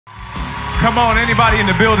Come on, anybody in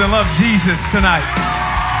the building love Jesus tonight?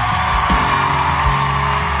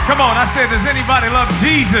 Come on, I said, does anybody love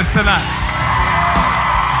Jesus tonight?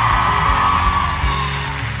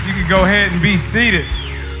 You can go ahead and be seated.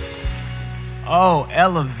 Oh,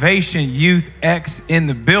 Elevation Youth X in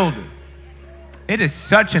the building. It is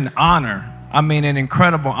such an honor. I mean, an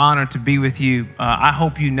incredible honor to be with you. I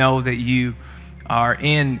hope you know that you are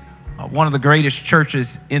in one of the greatest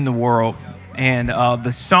churches in the world. And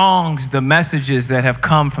the songs, the messages that have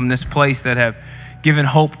come from this place that have given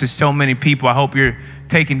hope to so many people, I hope you're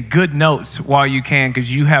taking good notes while you can,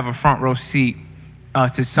 because you have a front row seat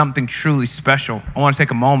to something truly special. I want to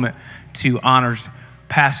take a moment to honor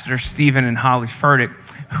Pastor Steven and Holly Furtick,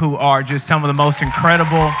 who are just some of the most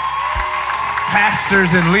incredible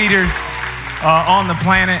pastors and leaders on the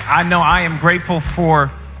planet. I know I am grateful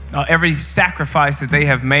for every sacrifice that they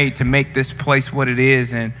have made to make this place what it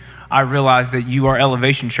is. And I realize that you are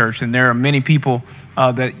Elevation Church, and there are many people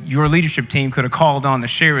that your leadership team could have called on to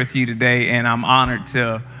share with you today, and I'm honored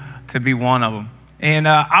to be one of them. And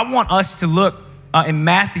I want us to look in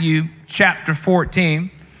Matthew chapter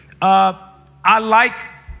 14. I like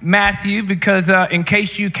Matthew because in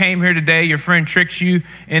case you came here today, your friend tricks you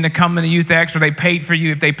into coming to YTHX, or they paid for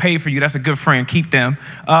you. If they paid for you, that's a good friend. Keep them.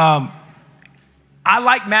 I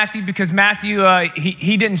like Matthew because Matthew,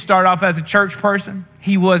 he didn't start off as a church person.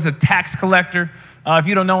 He was a tax collector. If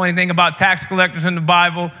you don't know anything about tax collectors in the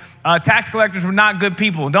Bible, tax collectors were not good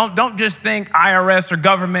people. Don't just think IRS or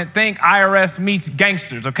government. Think IRS meets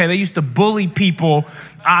gangsters, okay? They used to bully people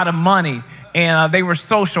out of money, and they were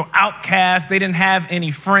social outcasts. They didn't have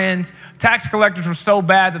any friends. Tax collectors were so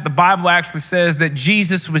bad that the Bible actually says that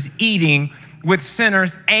Jesus was eating with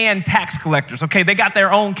sinners and tax collectors, okay? They got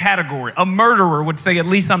their own category. A murderer would say, at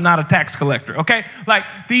least I'm not a tax collector, okay? Like,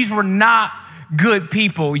 these were not good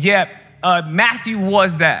people, yet Matthew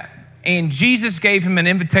was that. And Jesus gave him an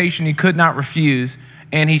invitation he could not refuse,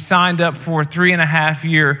 and he signed up for a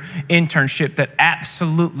 3.5-year internship that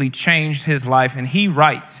absolutely changed his life. And he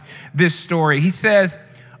writes this story. He says,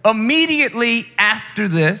 immediately after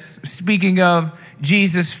this, speaking of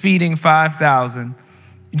Jesus feeding 5,000,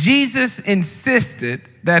 Jesus insisted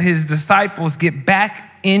that his disciples get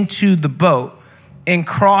back into the boat and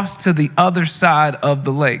cross to the other side of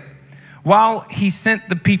the lake while he sent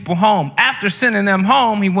the people home. After sending them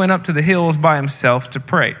home, he went up to the hills by himself to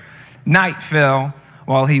pray. Night fell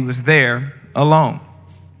while he was there alone.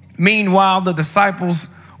 Meanwhile, the disciples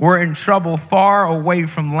were in trouble far away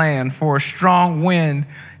from land, for a strong wind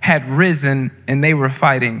had risen and they were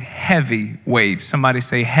fighting heavy waves. Somebody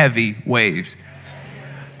say heavy waves.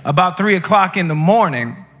 About 3 o'clock in the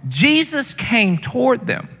morning, Jesus came toward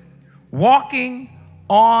them, walking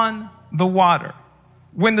on the water.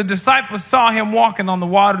 When the disciples saw him walking on the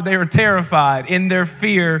water, they were terrified. In their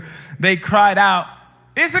fear, they cried out,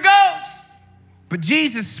 "It's a ghost!" But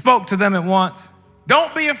Jesus spoke to them at once.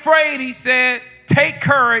 "Don't be afraid," he said. "Take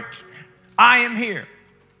courage. I am here."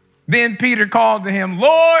 Then Peter called to him,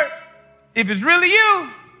 "Lord, if it's really you,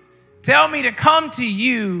 tell me to come to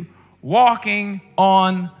you walking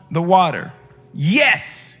on the water."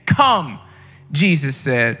 "Yes, come," Jesus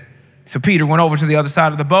said. So Peter went over to the other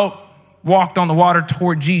side of the boat, walked on the water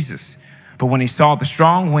toward Jesus. But when he saw the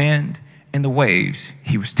strong wind and the waves,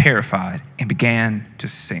 he was terrified and began to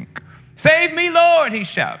sink. "Save me, Lord," he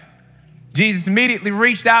shouted. Jesus immediately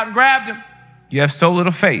reached out and grabbed him. "You have so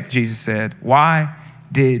little faith," Jesus said. "Why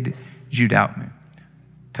did you doubt me?"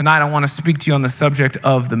 Tonight, I want to speak to you on the subject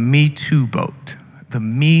of the Me Too boat. The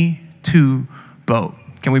Me Too boat.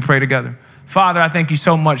 Can we pray together? Father, I thank you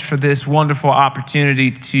so much for this wonderful opportunity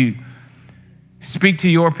to speak to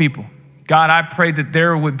your people. God, I pray that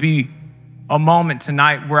there would be a moment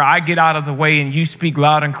tonight where I get out of the way and you speak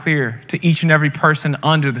loud and clear to each and every person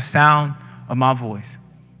under the sound of my voice.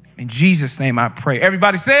 In Jesus' name I pray.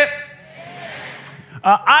 Everybody say it.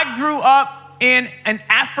 I grew up in an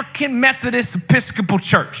African Methodist Episcopal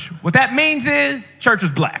church. What that means is church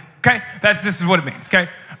was black, okay? This is what it means, okay?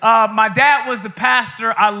 My dad was the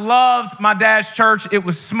pastor. I loved my dad's church. It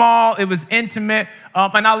was small. It was intimate.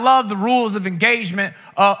 And I loved the rules of engagement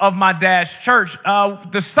of my dad's church.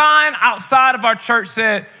 The sign outside of our church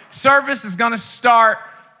said, service is going to start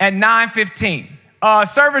at 9:15.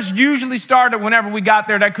 Service usually started whenever we got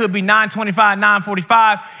there. That could be 9:25,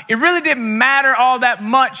 9:45. It really didn't matter all that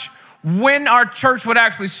much when our church would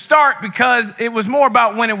actually start, because it was more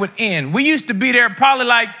about when it would end. We used to be there probably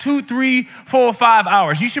like 2, 3, 4, 5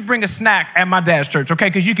 hours. You should bring a snack at my dad's church, okay?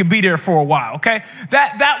 Because you could be there for a while, okay?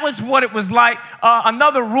 That was what it was like.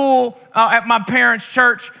 Another rule at my parents'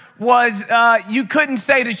 church was you couldn't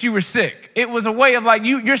say that you were sick. It was a way of like,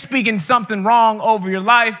 you're speaking something wrong over your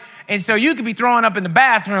life. And so you could be throwing up in the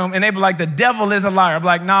bathroom and they be like, the devil is a liar. I'm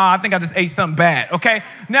like, nah, I think I just ate something bad, okay?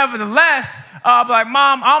 Nevertheless, I'm like,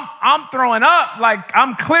 Mom, I'm throwing up. Like,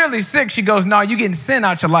 I'm clearly sick. She goes, no, you getting sin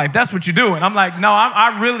out your life. That's what you're doing. I'm like, no,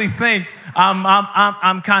 I really think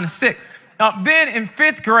I'm kind of sick. Then in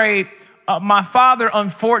 5th grade, my father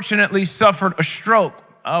unfortunately suffered a stroke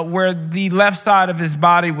where the left side of his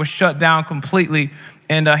body was shut down completely,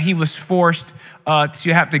 and he was forced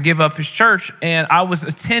to have to give up his church. And I was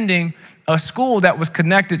attending a school that was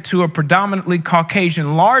connected to a predominantly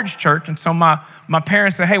Caucasian large church. And so my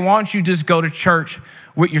parents said, hey, why don't you just go to church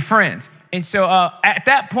with your friends? And so at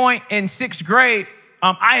that point in 6th grade,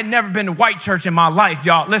 I had never been to white church in my life,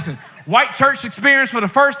 y'all. Listen, white church experience for the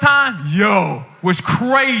first time, was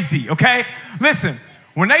crazy, okay? Listen,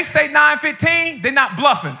 when they say 9:15, they're not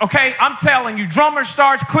bluffing, okay? I'm telling you, drummer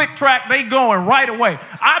starts, click track, they going right away.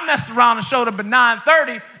 I messed around and showed up at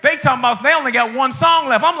 9:30. They talking about they only got one song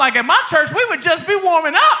left. I'm like, at my church, we would just be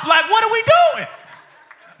warming up. Like, what are we doing?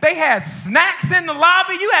 They had snacks in the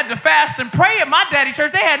lobby. You had to fast and pray. At my daddy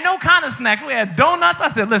church, they had no kind of snacks. We had donuts. I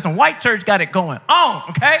said, listen, white church got it going on,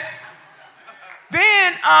 okay?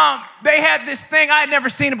 Then they had this thing. I had never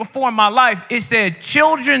seen it before in my life. It said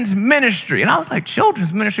children's ministry. And I was like,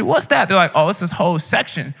 children's ministry? What's that? They're like, oh, it's this whole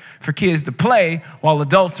section for kids to play while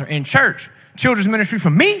adults are in church. Children's ministry for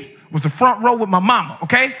me was the front row with my mama,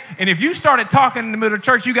 okay? And if you started talking in the middle of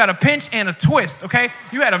church, you got a pinch and a twist, okay?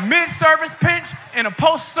 You had a mid-service pinch and a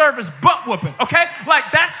post-service butt whooping, okay?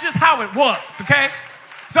 Like, that's just how it was, okay?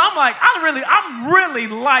 So I'm like, I'm really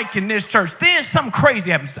liking this church. Then something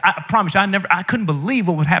crazy happens. I promise you, I couldn't believe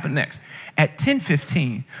what would happen next. At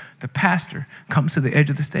 10:15, the pastor comes to the edge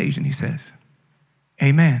of the stage and he says,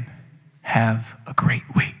 amen, have a great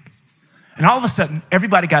week. And all of a sudden,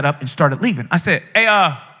 everybody got up and started leaving. I said, hey,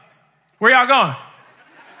 where y'all going?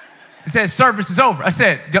 It said, service is over. I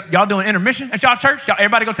said, y'all doing intermission at y'all church?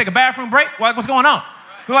 Everybody go take a bathroom break? What's going on?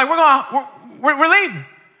 They're like, we're leaving.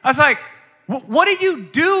 I was like, what do you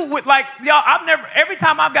do with, like, y'all, every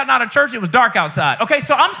time I've gotten out of church, it was dark outside. Okay,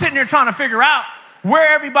 so I'm sitting there trying to figure out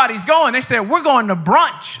where everybody's going. They said, we're going to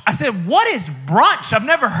brunch. I said, what is brunch? I've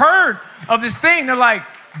never heard of this thing. They're like,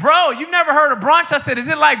 bro, you've never heard of brunch? I said, is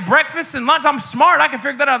it like breakfast and lunch? I'm smart. I can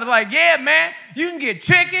figure that out. They're like, yeah, man, you can get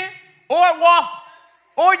chicken or waffles,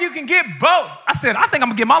 or you can get both. I said, I think I'm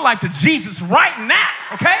going to give my life to Jesus right now,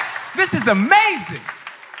 okay? This is amazing.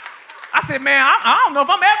 I said, man, I don't know if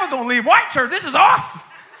I'm ever going to leave white church. This is awesome.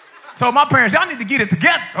 Told my parents, y'all need to get it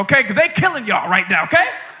together, okay? Because they killing y'all right now, okay?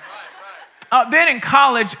 Then in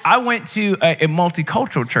college, I went to a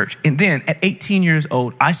multicultural church. And then at 18 years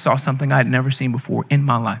old, I saw something I had never seen before in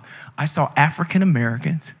my life. I saw African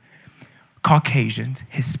Americans, Caucasians,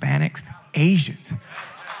 Hispanics, Asians.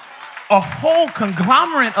 A whole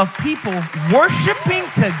conglomerate of people worshiping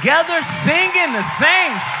together, singing the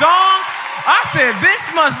same song. I said, this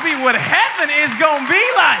must be what heaven is going to be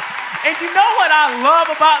like. And you know what I love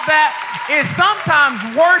about that is sometimes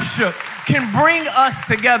worship can bring us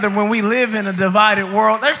together when we live in a divided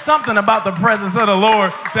world. There's something about the presence of the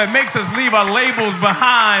Lord that makes us leave our labels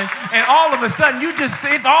behind. And all of a sudden,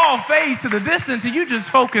 it all fades to the distance and you just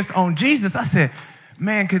focus on Jesus. I said,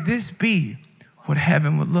 man, could this be what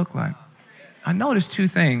heaven would look like? I noticed two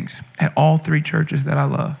things at all three churches that I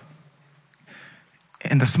love.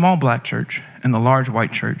 In the small black church, in the large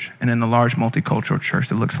white church, and in the large multicultural church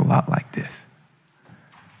that looks a lot like this.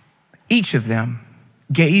 Each of them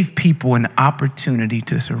gave people an opportunity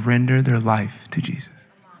to surrender their life to Jesus.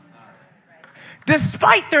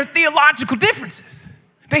 Despite their theological differences,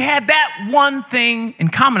 they had that one thing in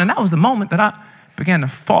common, and that was the moment that I began to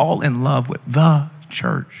fall in love with the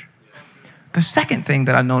church. The second thing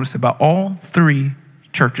that I noticed about all three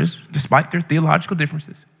churches, despite their theological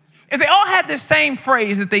differences, is they all had this same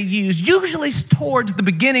phrase that they used, usually towards the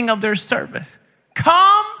beginning of their service.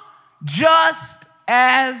 Come just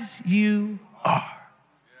as you are.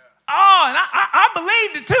 Oh, and I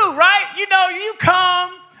believed it too, right? You know, you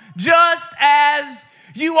come just as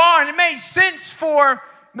you are. And it made sense for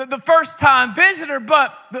the first time visitor,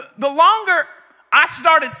 but the longer I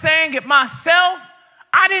started saying it myself,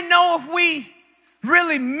 I didn't know if we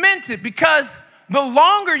really meant it, because the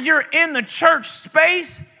longer you're in the church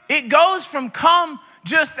space, it goes from come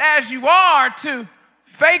just as you are to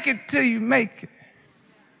fake it till you make it.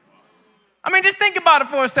 I mean, just think about it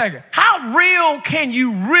for a second. How real can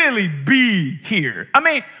you really be here? I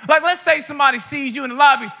mean, like, let's say somebody sees you in the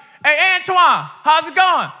lobby. Hey, Antoine, how's it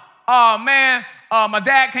going? Oh, man, my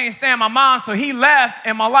dad can't stand my mom, so he left,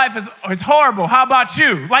 and my life is horrible. How about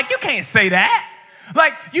you? Like, you can't say that.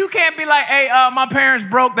 Like, you can't be like, hey, my parents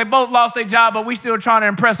broke. They both lost their job, but we still trying to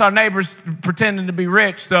impress our neighbors pretending to be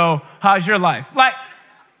rich. So how's your life? Like,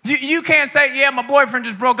 you can't say, yeah, my boyfriend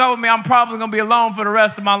just broke up with me. I'm probably going to be alone for the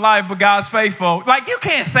rest of my life, but God's faithful. Like, you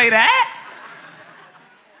can't say that.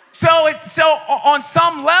 So on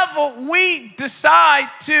some level, we decide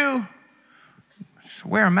to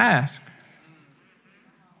wear a mask.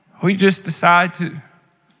 We just decide to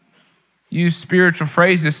use spiritual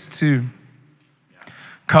phrases to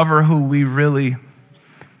cover who we really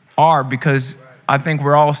are, because I think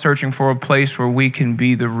we're all searching for a place where we can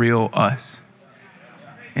be the real us.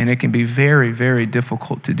 And it can be very, very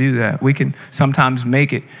difficult to do that. We can sometimes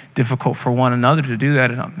make it difficult for one another to do that.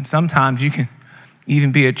 And sometimes you can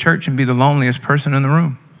even be at church and be the loneliest person in the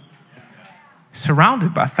room,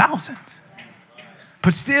 surrounded by thousands,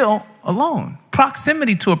 but still alone.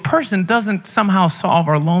 Proximity to a person doesn't somehow solve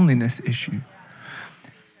our loneliness issue.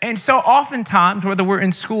 And so oftentimes, whether we're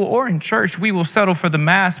in school or in church, we will settle for the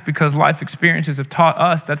mask because life experiences have taught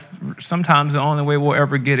us that's sometimes the only way we'll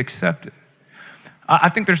ever get accepted. I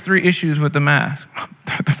think there's 3 issues with the mask.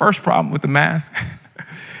 The first problem with the mask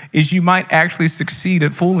is you might actually succeed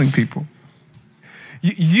at fooling people.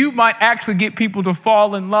 You might actually get people to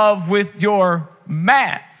fall in love with your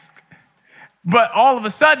mask. But all of a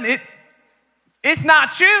sudden, it's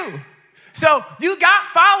not you. So you got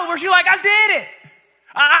followers. You're like, I did it.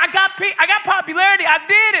 I got popularity. I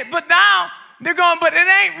did it. But now they're going, but it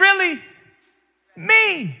ain't really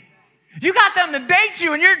me. You got them to date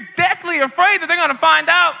you, and you're deathly afraid that they're going to find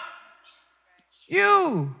out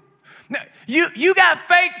you. You got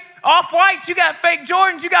fake Off-Whites, you got fake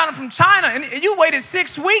Jordans, you got them from China, and you waited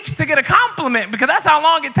 6 weeks to get a compliment because that's how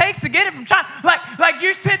long it takes to get it from China. Like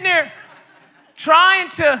you're sitting there trying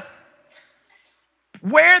to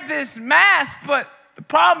wear this mask, but the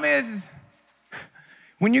problem is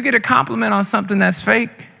when you get a compliment on something that's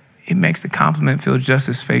fake, it makes the compliment feel just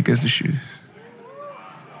as fake as the shoes.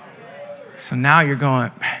 So now you're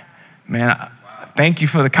going, man, thank you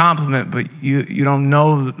for the compliment, but you don't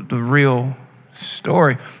know the real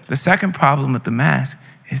story. The second problem with the mask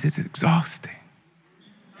is it's exhausting.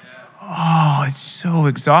 Oh, it's so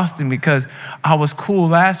exhausting because I was cool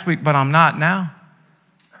last week, but I'm not now.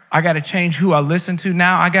 I got to change who I listen to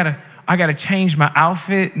now. I got to change my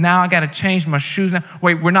outfit now. I got to change my shoes now.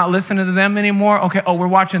 Wait, we're not listening to them anymore? Okay, we're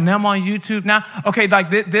watching them on YouTube now? Okay, like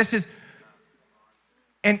this is...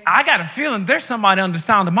 And I got a feeling there's somebody on the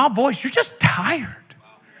sound of my voice. You're just tired.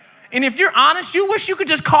 And if you're honest, you wish you could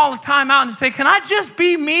just call a timeout and say, can I just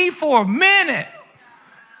be me for a minute?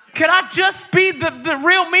 Can I just be the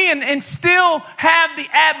real me and still have the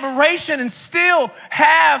admiration and still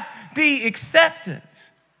have the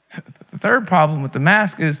acceptance? The third problem with the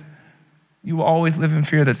mask is you will always live in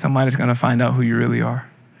fear that somebody's going to find out who you really are.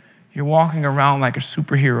 You're walking around like a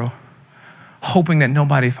superhero, hoping that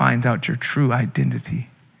nobody finds out your true identity,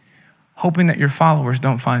 hoping that your followers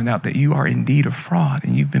don't find out that you are indeed a fraud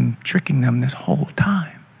and you've been tricking them this whole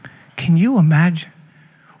time. Can you imagine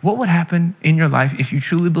what would happen in your life if you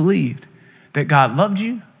truly believed that God loved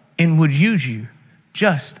you and would use you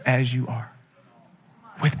just as you are,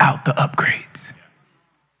 without the upgrades,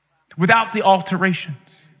 without the alterations,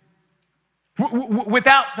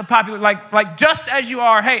 without the popular, like just as you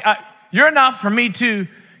are, hey, you're enough for me to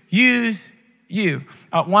use you.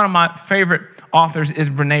 One of my favorite authors is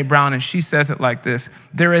Brene Brown, and she says it like this: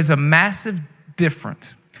 there is a massive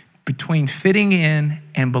difference between fitting in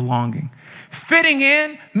and belonging. Fitting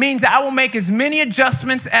in means I will make as many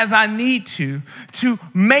adjustments as I need to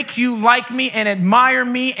make you like me and admire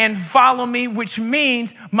me and follow me, which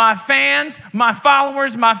means my fans, my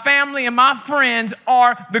followers, my family, and my friends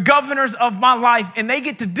are the governors of my life, and they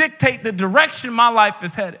get to dictate the direction my life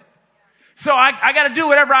is headed. So I got to do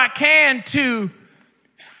whatever I can to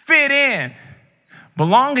fit in.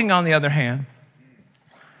 Belonging, on the other hand,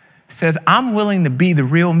 says I'm willing to be the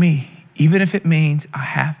real me, even if it means I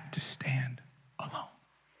have to stand alone.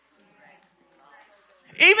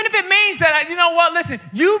 Even if it means that, you know what, listen,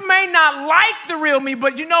 you may not like the real me,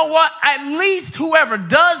 but you know what? At least whoever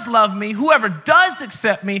does love me, whoever does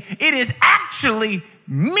accept me, it is actually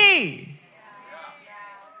me.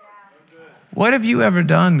 What have you ever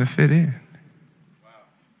done to fit in?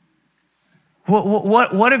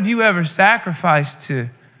 What have you ever sacrificed to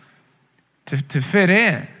fit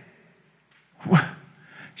in?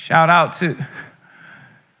 Shout out to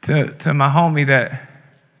my homie that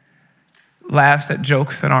laughs at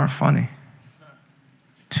jokes that aren't funny.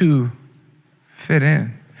 To fit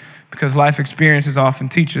in. Because life experiences often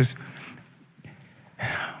teach us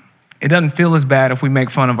it doesn't feel as bad if we make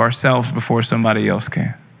fun of ourselves before somebody else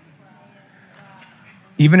can.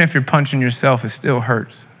 Even if you're punching yourself, it still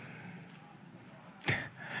hurts.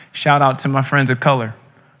 Shout out to my friends of color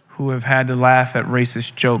who have had to laugh at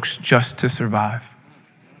racist jokes just to survive.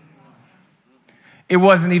 It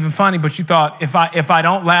wasn't even funny, but you thought, if I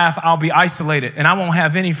don't laugh, I'll be isolated and I won't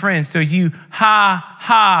have any friends. So you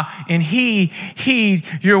ha, and heed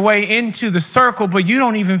your way into the circle, but you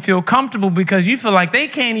don't even feel comfortable because you feel like they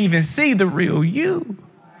can't even see the real you.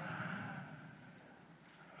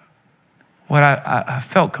 What I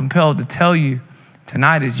felt compelled to tell you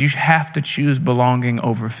tonight is you have to choose belonging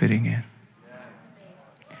over fitting in.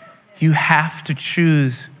 You have to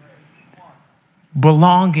choose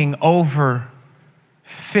belonging over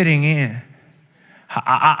fitting in.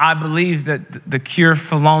 I believe that the cure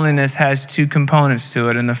for loneliness has two components to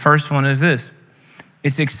it. And the first one is this.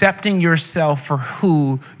 It's accepting yourself for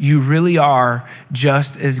who you really are,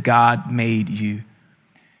 just as God made you.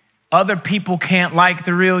 Other people can't like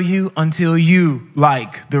the real you until you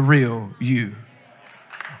like the real you.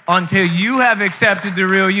 Until you have accepted the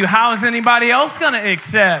real you, how is anybody else going to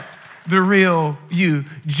accept the real you,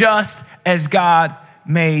 just as God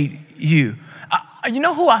made you? You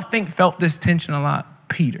know who I think felt this tension a lot?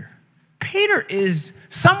 Peter. Peter is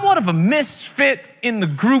somewhat of a misfit in the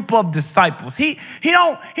group of disciples. He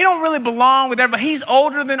don't really belong with everybody. He's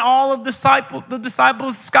older than all of the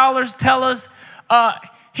disciples. Scholars tell us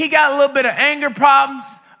he got a little bit of anger problems.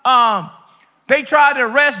 They tried to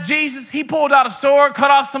arrest Jesus. He pulled out a sword,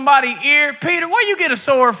 cut off somebody's ear. Peter, where you get a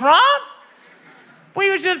sword from?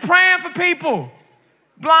 We was just praying for people.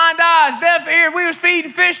 Blind eyes, deaf ear. We was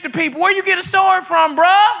feeding fish to people. Where you get a sword from,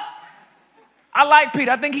 bruh? I like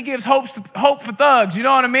Peter. I think he gives hope for thugs. You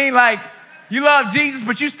know what I mean? Like, you love Jesus,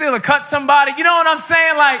 but you still cut somebody. You know what I'm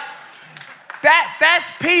saying? Like, that's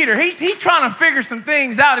Peter. He's trying to figure some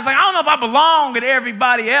things out. He's like, I don't know if I belong with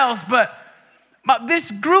everybody else, but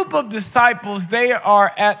this group of disciples, they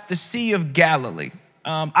are at the Sea of Galilee.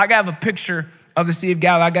 I got a picture of the Sea of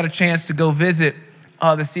Galilee. I got a chance to go visit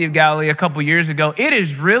the Sea of Galilee a couple years ago. It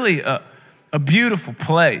is really a beautiful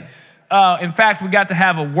place. In fact, we got to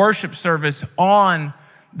have a worship service on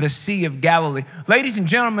the Sea of Galilee. Ladies and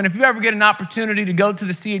gentlemen, if you ever get an opportunity to go to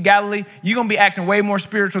the Sea of Galilee, you're going to be acting way more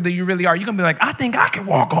spiritual than you really are. You're going to be like, I think I can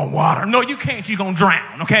walk on water. No, you can't. You're going to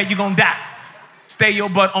drown, okay? You're going to die. Stay your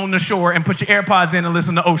butt on the shore and put your AirPods in and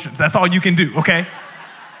listen to oceans. That's all you can do, okay?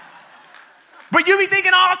 But you be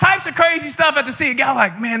thinking all types of crazy stuff at the Sea of Galilee.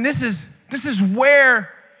 Like, man, this is where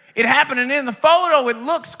it happened. And in the photo, it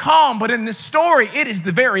looks calm, but in this story, it is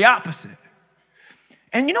the very opposite.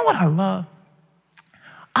 And you know what I love?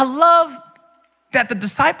 I love that the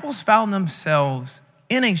disciples found themselves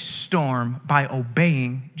in a storm by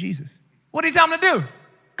obeying Jesus. What did he tell them to do?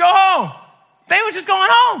 Go home. They were just going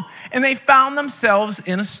home. And they found themselves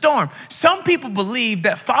in a storm. Some people believe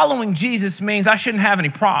that following Jesus means I shouldn't have any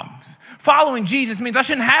problems. Following Jesus means I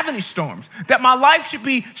shouldn't have any storms, that my life should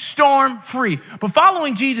be storm-free. But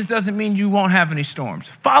following Jesus doesn't mean you won't have any storms.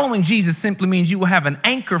 Following Jesus simply means you will have an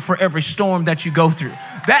anchor for every storm that you go through.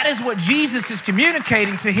 That is what Jesus is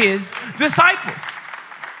communicating to his disciples.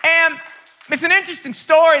 And it's an interesting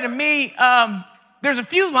story to me. There's a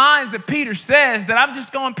few lines that Peter says that I'm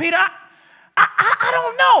just going, Peter, I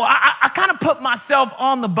don't know. I kind of put myself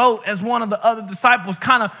on the boat as one of the other disciples,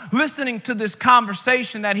 kind of listening to this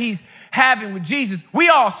conversation that he's having with Jesus. We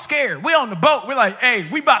all scared. We on the boat. We're like, hey,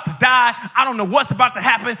 we about to die. I don't know what's about to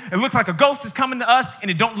happen. It looks like a ghost is coming to us,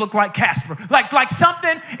 and it don't look like Casper. Like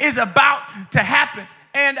something is about to happen.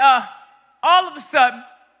 And all of a sudden,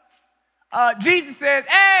 Jesus said,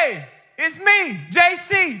 hey, it's me,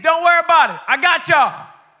 JC. Don't worry about it. I got y'all.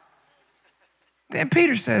 Then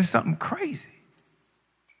Peter says something crazy.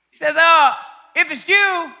 He says, if it's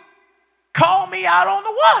you, call me out on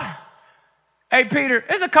the water. Hey, Peter,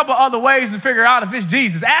 there's a couple other ways to figure out if it's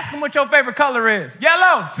Jesus. Ask him what your favorite color is.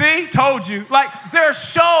 Yellow. See? Told you. Like, there are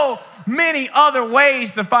so many other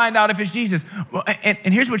ways to find out if it's Jesus.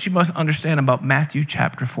 And here's what you must understand about Matthew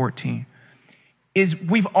chapter 14 is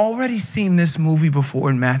we've already seen this movie before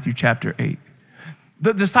in Matthew chapter 8.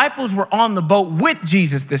 The disciples were on the boat with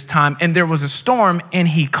Jesus this time, and there was a storm, and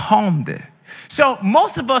he calmed it. So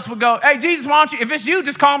most of us would go, hey, Jesus, why don't you, if it's you,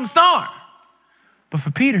 just calm the storm. But for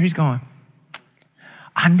Peter, he's going,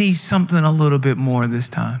 I need something a little bit more this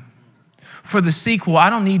time. For the sequel, I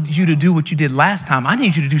don't need you to do what you did last time. I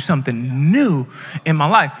need you to do something new in my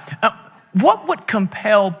life. What would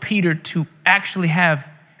compel Peter to actually have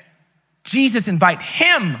Jesus invite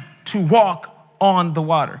him to walk on the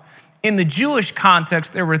water? In the Jewish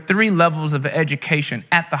context, there were 3 levels of education.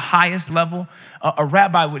 At the highest level, a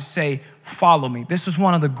rabbi would say, follow me. This was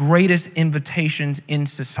one of the greatest invitations in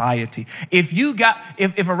society. If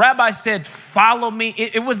a rabbi said, follow me,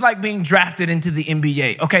 it was like being drafted into the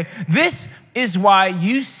NBA, okay? This is why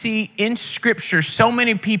you see in scripture so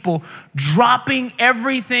many people dropping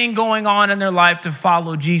everything going on in their life to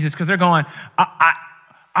follow Jesus, because they're going,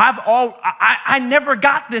 I never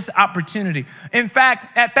got this opportunity. In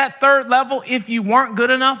fact, at that 3rd level, if you weren't good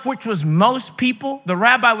enough, which was most people, the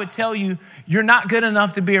rabbi would tell you, you're not good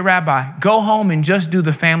enough to be a rabbi. Go home and just do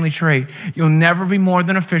the family trade. You'll never be more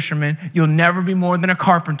than a fisherman. You'll never be more than a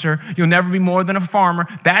carpenter. You'll never be more than a farmer.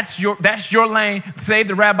 That's your lane. Save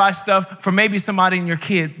the rabbi stuff for maybe somebody in your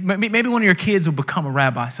kid. Maybe one of your kids will become a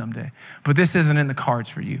rabbi someday. But this isn't in the cards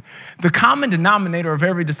for you. The common denominator of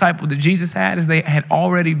every disciple that Jesus had is they had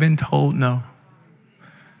already been told no.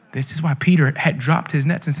 This is why Peter had dropped his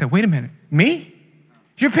nets and said, wait a minute, me?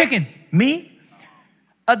 You're picking me?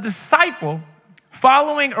 A disciple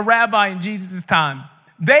following a rabbi in Jesus' time,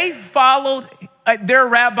 they followed their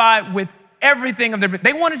rabbi with everything of their,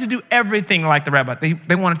 they wanted to do everything like the rabbi.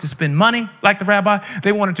 They wanted to spend money like the rabbi.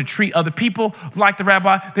 They wanted to treat other people like the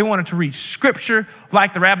rabbi. They wanted to read scripture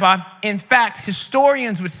like the rabbi. In fact,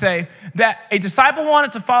 historians would say that a disciple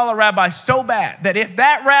wanted to follow a rabbi so bad that if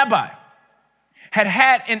that rabbi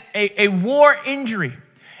had a war injury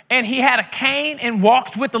and he had a cane and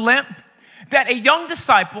walked with a limp, that a young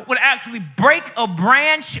disciple would actually break a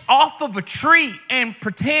branch off of a tree and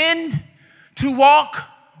pretend to walk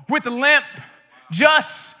with a limp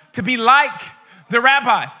just to be like the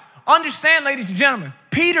rabbi. Understand, ladies and gentlemen,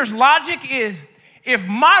 Peter's logic is, if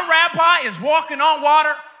my rabbi is walking on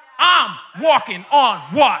water, I'm walking on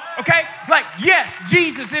water, okay? Like, yes,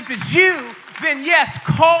 Jesus, if it's you, then yes,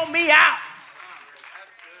 call me out.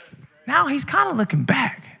 Now he's kind of looking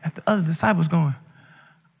back at the other disciples going,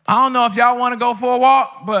 I don't know if y'all want to go for a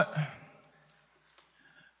walk, but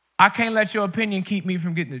I can't let your opinion keep me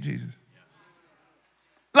from getting to Jesus.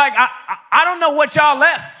 Like, I don't know what y'all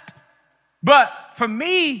left, but for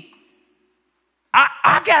me,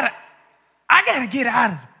 I gotta get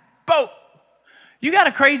out of the boat. You got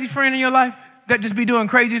a crazy friend in your life that just be doing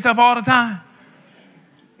crazy stuff all the time?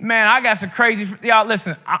 Man, I got some crazy, y'all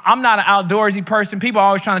listen, I'm not an outdoorsy person. People are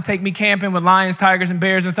always trying to take me camping with lions, tigers, and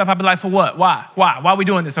bears and stuff. I'd be like, for what? Why are we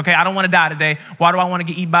doing this? Okay, I don't want to die today. Why do I want to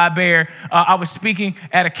get eaten by a bear? I was speaking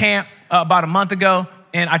at a camp about a month ago,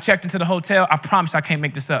 and I checked into the hotel. I promise I can't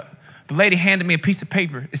make this up. The lady handed me a piece of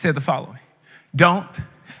paper. It said the following: don't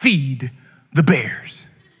feed the bears.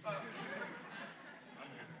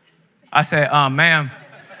 I said, ma'am,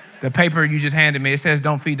 the paper you just handed me, it says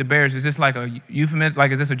don't feed the bears. Is this like a euphemism?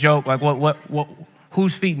 Like, is this a joke? Like, what,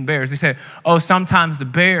 who's feeding bears? They said, oh, sometimes the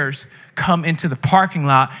bears come into the parking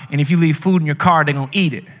lot, and if you leave food in your car, they're going to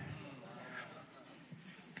eat it.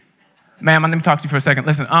 Ma'am, let me talk to you for a second.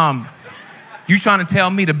 Listen, you trying to tell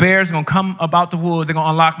me the bears are going to come about the woods, they're going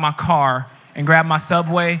to unlock my car and grab my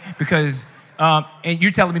Subway because, and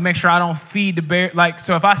you're telling me make sure I don't feed the bear. Like,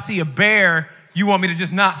 so if I see a bear, you want me to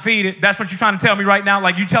just not feed it? That's what you're trying to tell me right now?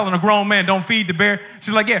 Like, you telling a grown man, don't feed the bear?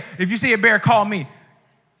 She's like, yeah, if you see a bear, call me.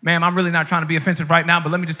 Ma'am, I'm really not trying to be offensive right now,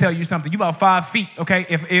 but let me just tell you something. You about 5 feet, okay?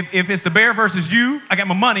 If it's the bear versus you, I got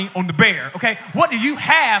my money on the bear, okay? What do you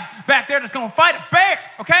have back there that's going to fight a bear,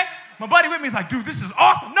 okay? My buddy with me is like, dude, this is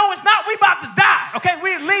awesome. No, it's not. We about to die, okay?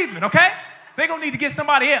 We ain't leaving, okay? They going to need to get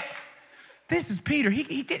somebody else. This is Peter.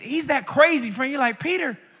 He's that crazy friend. You're like,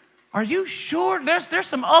 Peter, are you sure there's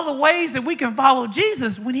some other ways that we can follow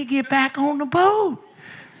Jesus when he get back on the boat?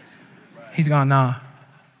 He's going, nah.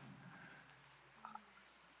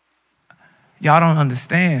 Y'all don't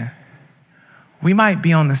understand. We might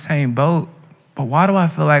be on the same boat, but why do I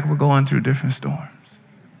feel like we're going through different storms?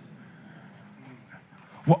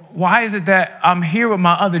 Why is it that I'm here with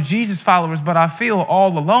my other Jesus followers, but I feel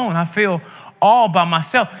all alone? I feel all by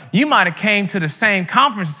myself. You might have came to the same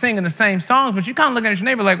conference singing the same songs, but you kind of looking at your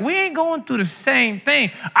neighbor like, we ain't going through the same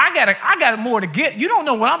thing. I got more to get. You don't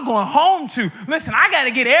know what I'm going home to. Listen, I got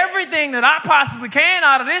to get everything that I possibly can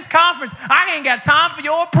out of this conference. I ain't got time for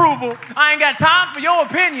your approval. I ain't got time for your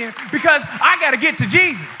opinion because I got to get to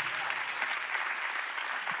Jesus.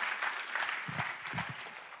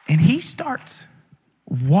 And he starts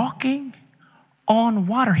walking on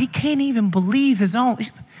water. He can't even believe his own.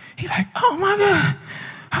 He's like, oh my God,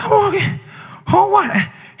 I'm walking on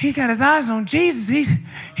water. He got his eyes on Jesus.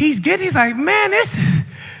 He's like, man,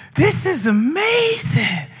 this is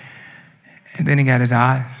amazing. And then he got his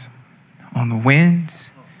eyes on the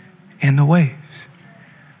winds and the waves.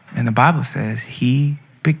 And the Bible says he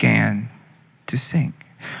began to sink.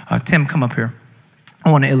 Tim, come up here.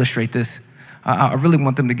 I want to illustrate this. I really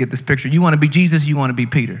want them to get this picture. You want to be Jesus, you want to be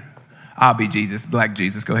Peter. I'll be Jesus, black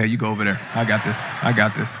Jesus. Go ahead, you go over there. I got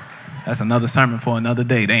this. That's another sermon for another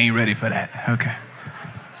day. They ain't ready for that. Okay.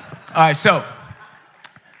 All right, so,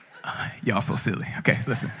 y'all so silly. Okay,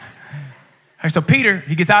 listen. All right, so Peter,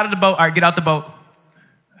 he gets out of the boat. All right, get out the boat. All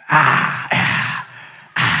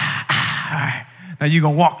right. Now you're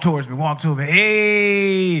going to walk towards me.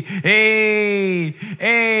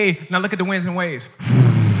 Hey. Now look at the winds and waves.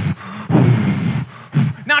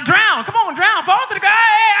 Now drown. Come on, drown. Fall to the guy.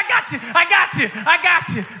 Hey, I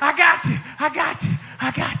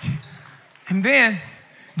got you. And then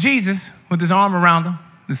Jesus, with his arm around him,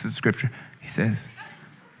 this is scripture, he says,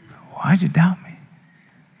 why'd you doubt me?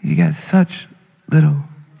 You got such little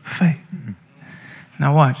faith.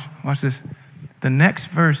 Now watch this. The next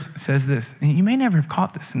verse says this, and you may never have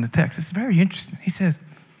caught this in the text. It's very interesting. He says,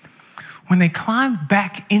 when they climbed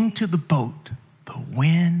back into the boat, the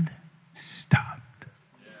wind stopped.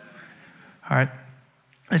 All right,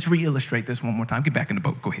 let's re-illustrate this one more time. Get back in the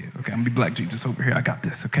boat. Go ahead. Okay, I'm going to be black Jesus over here. I got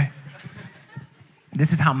this, okay?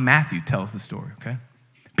 This is how Matthew tells the story, okay?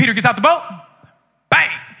 Peter gets out the boat. Bang.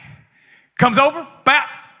 Comes over. Bop,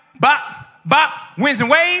 bop, bop. Winds and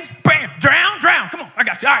waves. Bam. Drown. Come on. I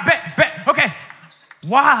got you. All right, bet. Okay.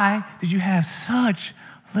 Why did you have such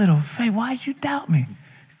little faith? Why did you doubt me?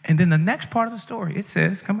 And then the next part of the story, it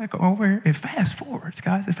says, come back over here. It fast forwards,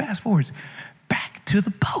 guys. It fast forwards back to the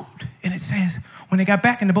boat. And it says, when they got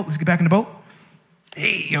back in the boat, let's get back in the boat.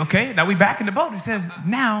 Hey, okay, now we back in the boat. It says,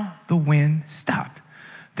 now the wind stopped.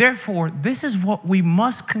 Therefore, this is what we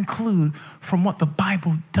must conclude from what the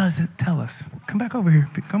Bible doesn't tell us. Come back over here.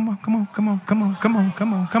 Come on.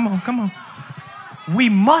 We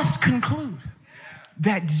must conclude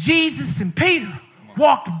that Jesus and Peter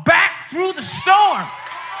walked back through the storm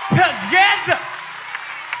together.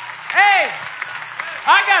 Hey,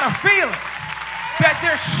 I got a feeling that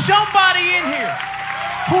there's somebody in here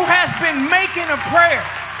who has been making a prayer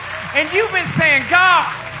and you've been saying, God,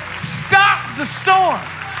 stop the storm.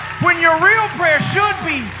 When your real prayer should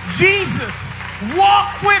be, Jesus,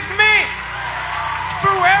 walk with me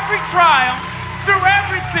through every trial, through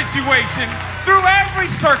every situation, through every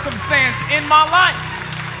circumstance in my life.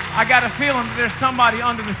 I got a feeling that there's somebody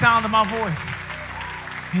under the sound of my voice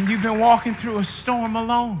and you've been walking through a storm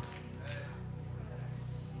alone.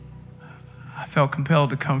 I felt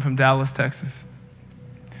compelled to come from Dallas, Texas,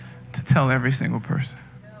 to tell every single person,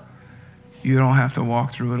 you don't have to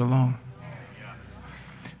walk through it alone.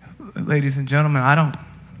 Ladies and gentlemen, I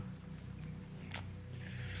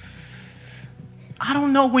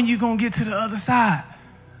don't know when you're going to get to the other side.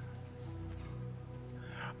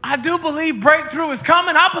 I do believe breakthrough is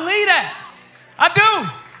coming. I believe that. I do.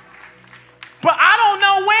 But I don't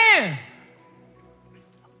know when.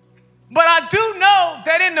 But I do know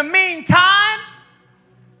that in the meantime,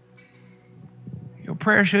 your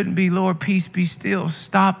prayer shouldn't be, Lord, peace be still.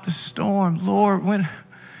 Stop the storm. Lord,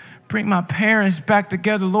 bring my parents back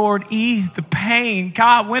together. Lord, ease the pain.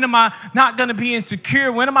 God, when am I not going to be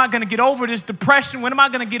insecure? When am I going to get over this depression? When am I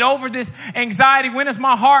going to get over this anxiety? When is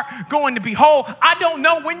my heart going to be whole? I don't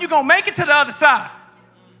know when you're going to make it to the other side.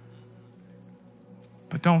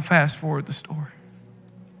 But don't fast forward the story.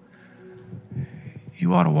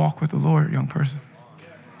 You ought to walk with the Lord, young person.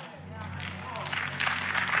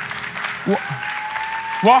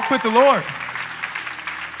 Walk with the Lord.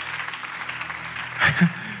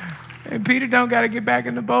 And Peter don't got to get back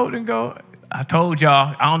in the boat and go, I told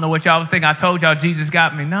y'all. I don't know what y'all was thinking. I told y'all Jesus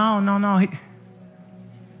got me. No.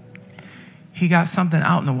 He got something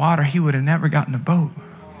out in the water. He would have never gotten the boat.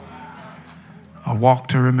 A walk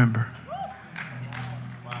to remember.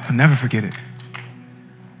 I'll never forget it.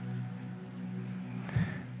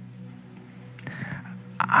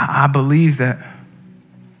 I believe that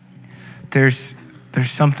there's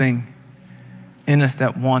something in us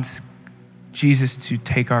that wants Jesus to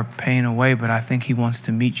take our pain away, but I think he wants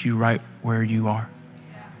to meet you right where you are.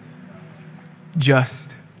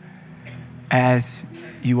 Just as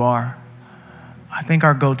you are. I think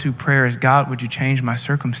our go-to prayer is, God, would you change my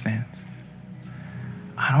circumstance?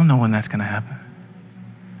 I don't know when that's going to happen.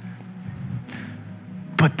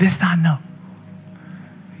 But this I know.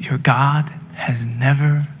 Your God has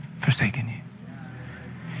never forsaken you.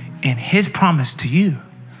 And his promise to you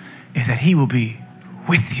is that he will be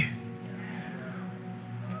with you.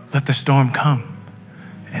 Let the storm come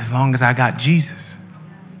as long as I got Jesus.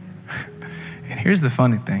 And here's the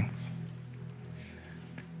funny thing.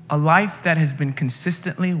 A life that has been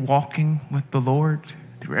consistently walking with the Lord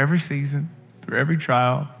through every season, through every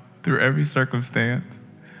trial, through every circumstance,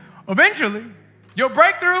 eventually your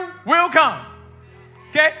breakthrough will come.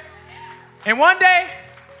 Okay? And one day,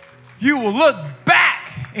 you will look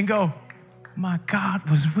back and go, my God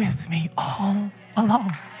was with me all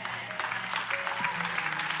along.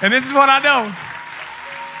 And this is what I know.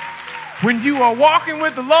 When you are walking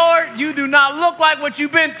with the Lord, you do not look like what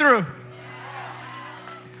you've been through.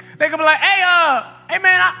 They can be like, hey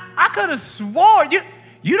man, I could have swore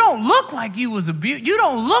you don't look like you was abused. You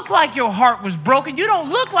don't look like your heart was broken. You don't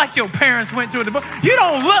look like your parents went through the book. You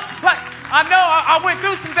don't look like, I know I went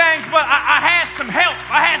through some things, but I had some help.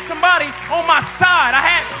 I had somebody on my side. I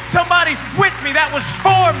had somebody with me that was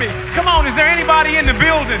for me. Come on, is there anybody in the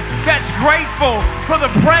building that's grateful for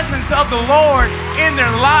the presence of the Lord in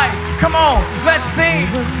their life? Come on, let's sing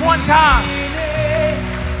one time.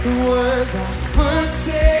 Was I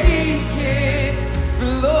forsaken?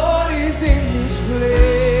 The Lord is in this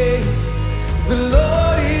place. The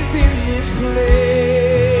Lord is in this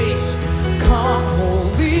place. Come,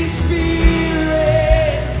 Holy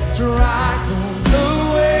Spirit, dry bones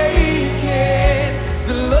awaken.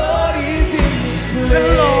 The Lord is in this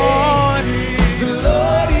place. The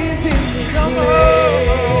Lord is in this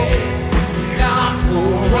place. Not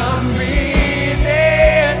for a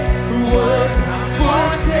minute was I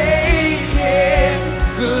forsaken.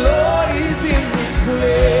 The Lord is in this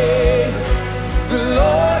place. The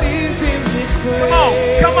Lord is in this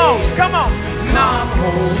place. Come on. Now,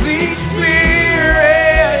 Holy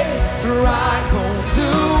Spirit, dry bones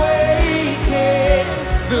awaken.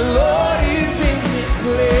 The Lord is in this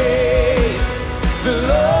place. The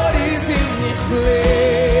Lord is in this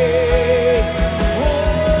place.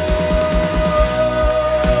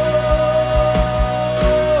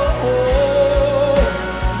 Oh,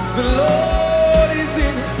 the Lord is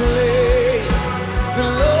in this place. The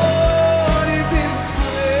Lord is in this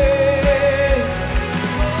place.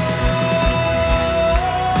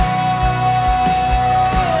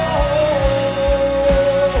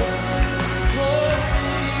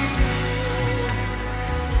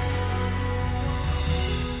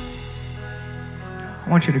 I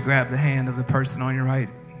want you to grab the hand of the person on your right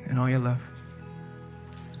and on your left.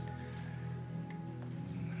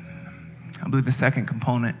 I believe the second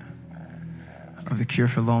component of the cure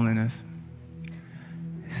for loneliness,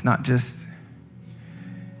 it's not just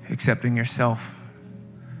accepting yourself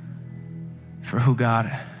for who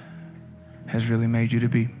God has really made you to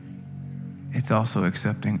be. It's also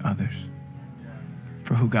accepting others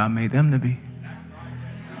for who God made them to be.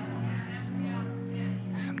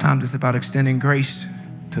 Sometimes it's about extending grace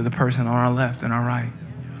to the person on our left and our right,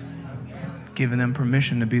 giving them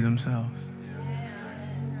permission to be themselves.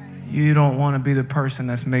 You don't want to be the person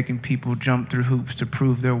that's making people jump through hoops to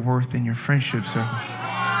prove their worth in your friendship circle.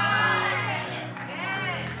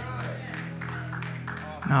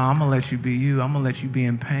 No, I'm going to let you be you. I'm going to let you be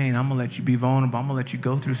in pain. I'm going to let you be vulnerable. I'm going to let you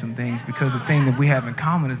go through some things, because the thing that we have in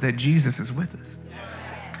common is that Jesus is with us.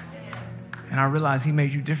 And I realize he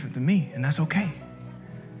made you different than me, and that's okay.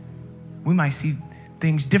 We might see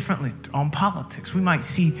things differently on politics. We might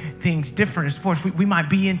see things different in sports. We might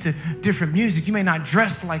be into different music. You may not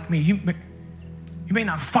dress like me. You may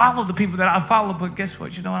not follow the people that I follow, but guess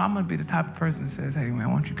what? You know what? I'm going to be the type of person that says, hey, man,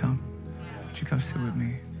 why don't you come? Why don't you come sit with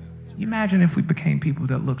me? Can you imagine if we became people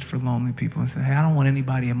that looked for lonely people and said, hey, I don't want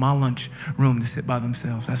anybody in my lunch room to sit by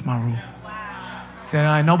themselves. That's my rule.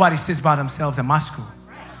 Say, nobody sits by themselves at my school.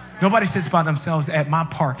 Nobody sits by themselves at my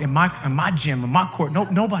park, in my gym, in my court.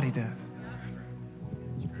 Nobody does.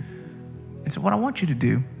 And so what I want you to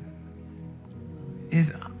do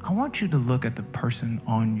is I want you to look at the person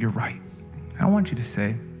on your right. I want you to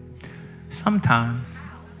say, sometimes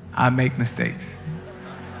I make mistakes.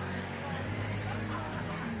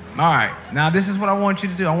 All right, now this is what I want you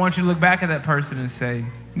to do. I want you to look back at that person and say,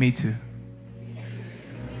 me too.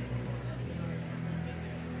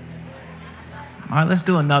 All right, let's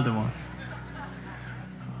do another one.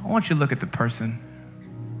 I want you to look at the person,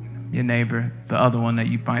 your neighbor, the other one that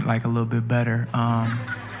you might like a little bit better. I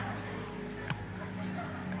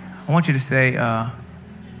want you to say,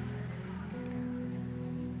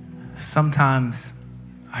 sometimes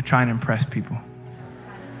I try and impress people.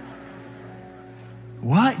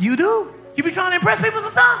 What? You do? You be trying to impress people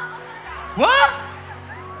sometimes? What?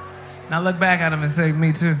 Now look back at them and say,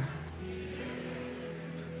 me too.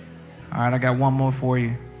 All right, I got one more for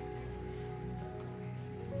you.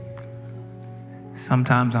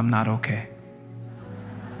 Sometimes I'm not okay.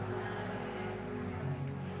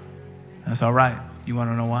 That's all right. You want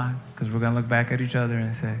to know why? Because we're going to look back at each other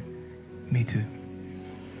and say, me too.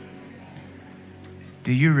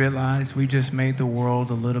 Do you realize we just made the world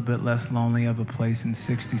a little bit less lonely of a place in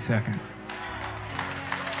 60 seconds?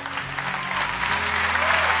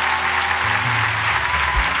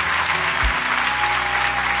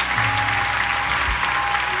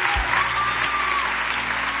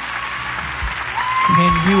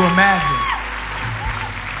 you imagine?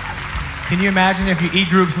 Can you imagine if your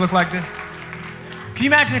e-groups look like this? Can you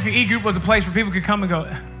imagine if your e-group was a place where people could come and go,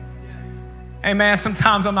 hey man,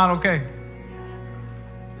 sometimes I'm not okay.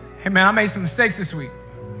 Hey man, I made some mistakes this week.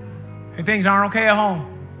 Hey, things aren't okay at home.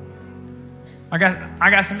 I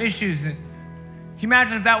got some issues. And can you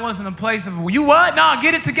imagine if that wasn't a place of, well, you what? No,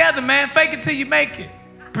 get it together, man. Fake it till you make it.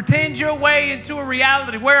 Pretend your way into a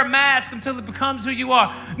reality. Wear a mask until it becomes who you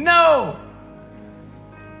are. No.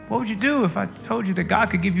 What would you do if I told you that God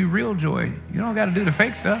could give you real joy? You don't got to do the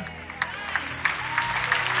fake stuff.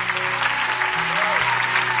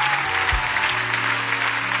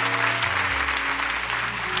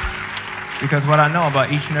 Because what I know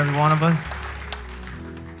about each and every one of us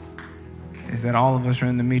is that all of us are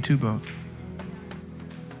in the Me Too boat.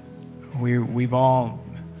 We've all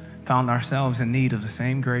found ourselves in need of the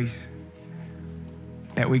same grace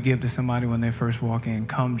that we give to somebody when they first walk in.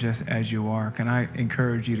 Come just as you are. Can I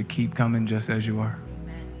encourage you to keep coming just as you are?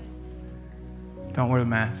 Don't wear the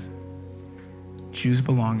mask. Choose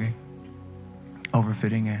belonging over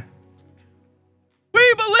fitting in.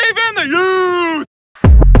 We believe in the youth.